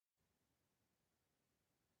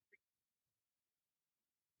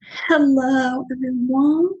Hello,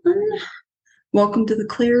 everyone. Welcome to the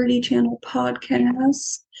Clarity Channel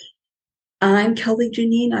podcast. I'm Kelly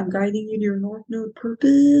Janine. I'm guiding you to your North Node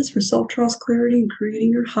purpose for self-trust, clarity, and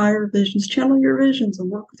creating your higher visions. Channel your visions and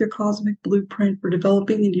work with your cosmic blueprint for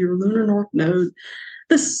developing into your lunar North Node.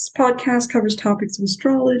 This podcast covers topics of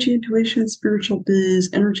astrology, intuition, spiritual biz,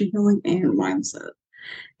 energy healing, and mindset.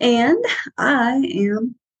 And I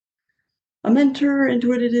am a mentor,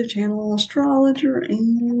 intuitive channel astrologer,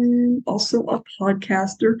 and also a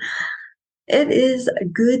podcaster. It is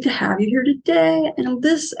good to have you here today. And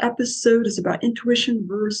this episode is about intuition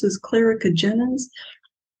versus claircognizance.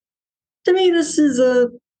 To me, it's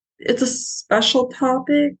a special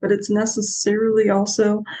topic, but it's necessarily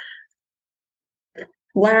also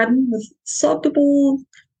laden with subtle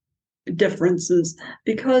differences,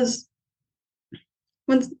 because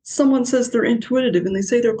when someone says they're intuitive and they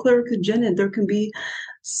say they're claircognizant, there can be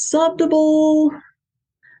subtle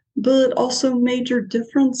but also major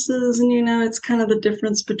differences. And it's kind of the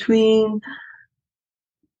difference between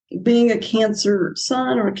being a Cancer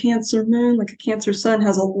sun or a Cancer moon. Like a Cancer sun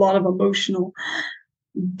has a lot of emotional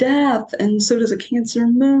depth, and so does a Cancer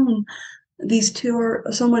moon. These two are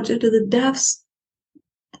so much into the depths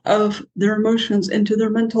of their emotions, into their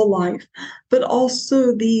mental life, but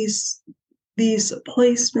also these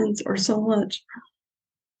placements are so much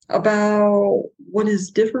about what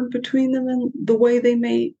is different between them and the way they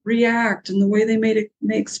may react and the way they may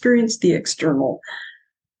experience the external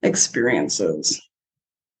experiences.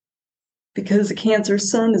 Because a Cancer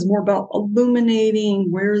sun is more about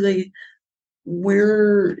illuminating where they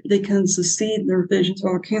can succeed in their visions,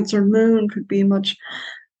 while a Cancer moon could be much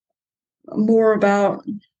more about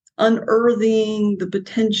unearthing the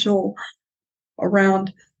potential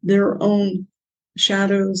around their own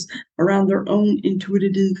shadows, around their own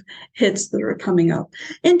intuitive hits that are coming up.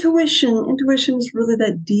 Intuition is really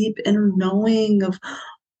that deep inner knowing of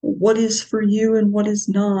what is for you and what is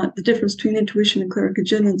not. The difference between intuition and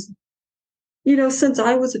claircognizance. Since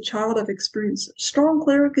I was a child, I've experienced strong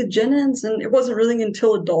claircognizance, and it wasn't really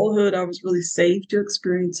until adulthood I was really safe to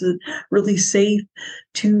experience it, really safe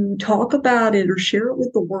to talk about it or share it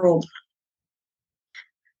with the world.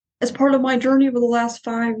 As part of my journey over the last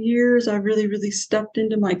 5 years, I really, really stepped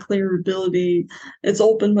into my clair ability. It's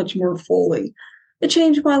opened much more fully. It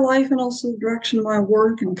changed my life and also the direction of my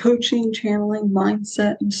work and coaching, channeling,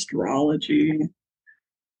 mindset, and astrology.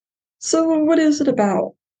 So what is it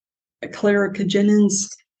about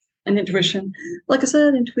claircognizance and intuition? Like I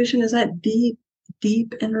said, intuition is that deep,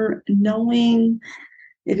 deep inner knowing.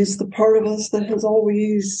 It is the part of us that has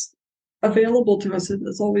always available to us.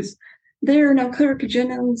 It's always there. Now,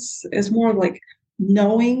 claircognizance is more like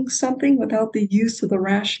knowing something without the use of the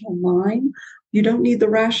rational mind. You don't need the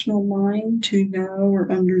rational mind to know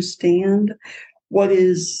or understand what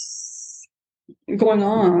is going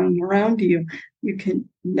on around you. You can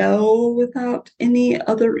know without any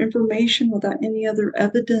other information, without any other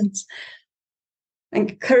evidence.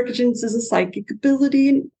 And claircognizance is a psychic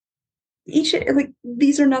ability. And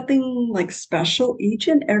these are nothing like special. Each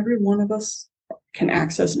and every one of us can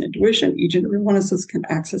access an intuition. Each and every one of us can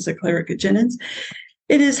access a claircognizance.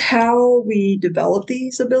 It is how we develop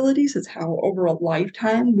these abilities. It's how over a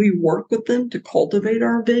lifetime we work with them to cultivate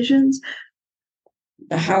our visions,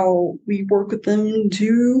 how we work with them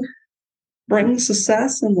to bring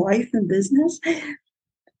success in life and business.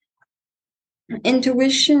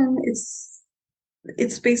 Intuition,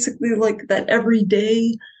 it's basically like that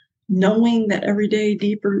everyday knowing, that everyday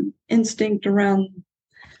deeper instinct around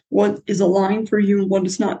what is aligned for you and what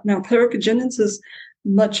is not. Now, claircognizance is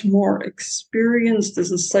much more experienced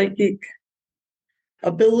as a psychic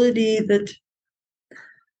ability that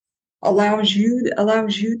allows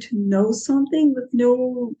you to know something with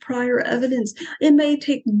no prior evidence. It may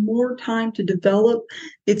take more time to develop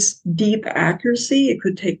its deep accuracy. It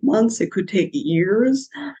could take months, it could take years.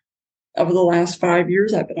 Over the last 5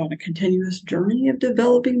 years, I've been on a continuous journey of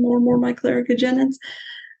developing more and more my claircognizance.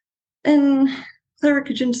 And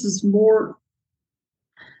claircognizance is more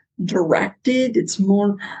directed, it's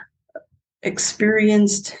more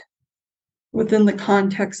experienced within the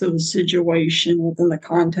context of a situation, within the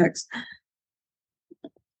context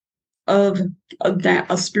of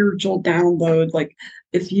a spiritual download. Like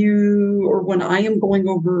when I am going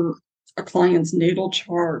over a client's natal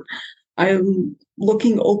chart, I'm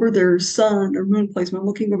looking over their sun or moon placement, I'm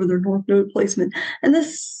looking over their North Node placement. And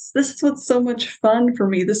this is what's so much fun for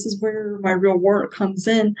me. This is where my real work comes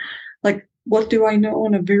in. Like, what do I know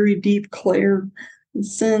in a very deep, clear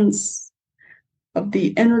sense of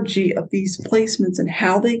the energy of these placements and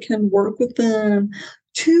how they can work with them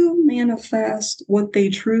to manifest what they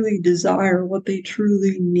truly desire, what they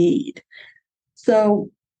truly need. So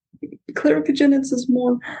claircognizance is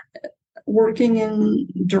more working in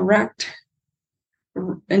direct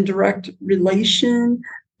relation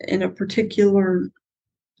in a particular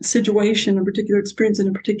situation, a particular experience, in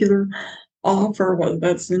a particular offer, whether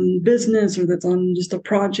that's in business or that's on just a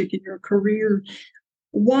project in your career,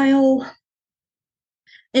 while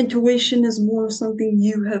intuition is more something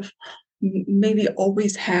you have maybe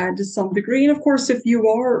always had to some degree. And of course, if you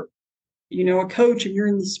are a coach and you're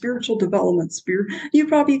in the spiritual development sphere, you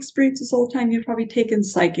probably experience this all the time. You've probably taken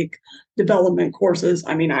psychic development courses.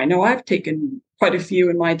 I mean, I know I've taken quite a few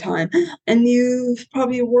in my time. And you've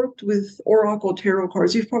probably worked with oracle tarot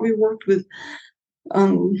cards. You've probably worked with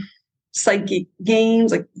psychic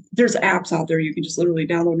games. Like, there's apps out there you can just literally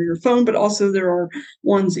download on your phone, but also there are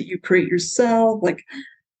ones that you create yourself, like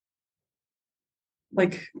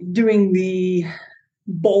doing the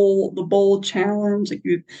bowl challenge. Like,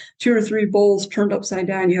 you 2 or 3 bowls turned upside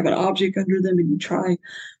down, you have an object under them, and you try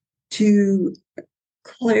to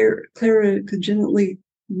claircognizantly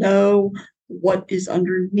know what is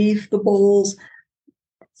underneath the bowls,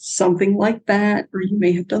 something like that. Or you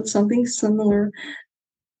may have done something similar.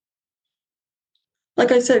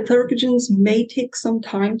 Like I said, claircognizance may take some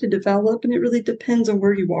time to develop, and it really depends on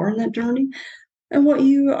where you are in that journey and what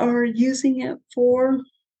you are using it for.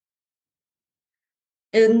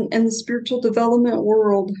 In the spiritual development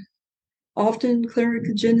world, often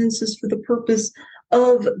claircognizance is for the purpose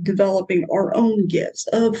of developing our own gifts,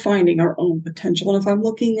 of finding our own potential. And if I'm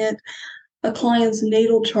looking at a client's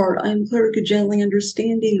natal chart, I'm claircognizantly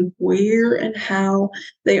understanding where and how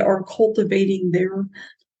they are cultivating their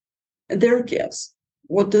gifts.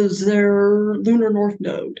 What does their lunar north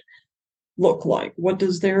node look like? What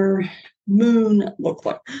does their moon look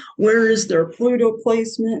like? Where is their Pluto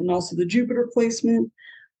placement and also the Jupiter placement?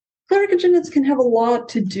 Claircognizance can have a lot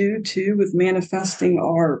to do too with manifesting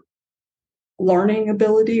our learning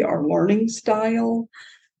ability, our learning style,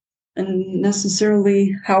 and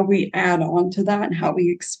necessarily how we add on to that and how we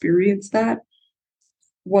experience that.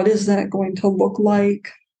 What is that going to look like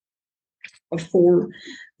for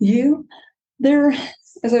you? There,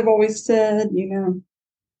 as I've always said,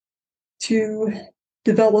 to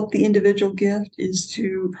develop the individual gift is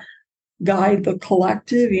to guide the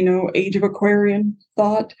collective. Age of Aquarian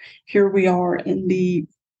thought. Here we are in the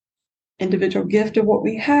individual gift of what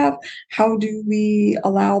we have. How do we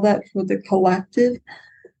allow that for the collective?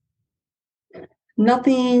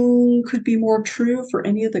 Nothing could be more true for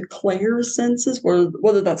any of the clair senses,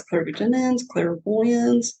 whether that's claircognizance,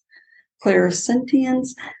 clairvoyance,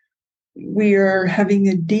 clairsentience. We are having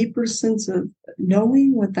a deeper sense of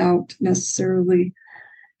knowing without necessarily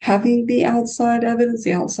having the outside evidence,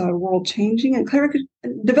 the outside world changing. And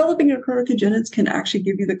developing your claircognizance can actually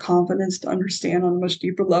give you the confidence to understand on a much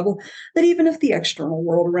deeper level that even if the external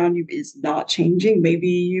world around you is not changing, maybe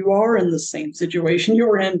you are in the same situation you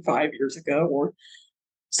were in 5 years ago or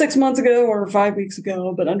 6 months ago or 5 weeks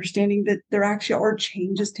ago, but understanding that there actually are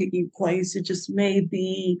changes taking place. It just may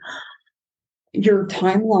be your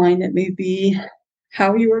timeline. It may be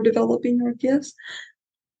how you are developing your gifts.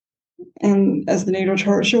 And as the natal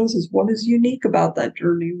chart shows us, what is unique about that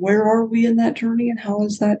journey? Where are we in that journey, and how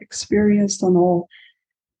is that experienced on all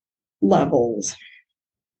levels?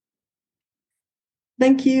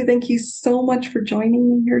 Thank you. Thank you so much for joining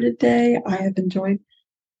me here today. I have enjoyed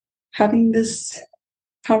having this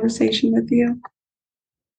conversation with you.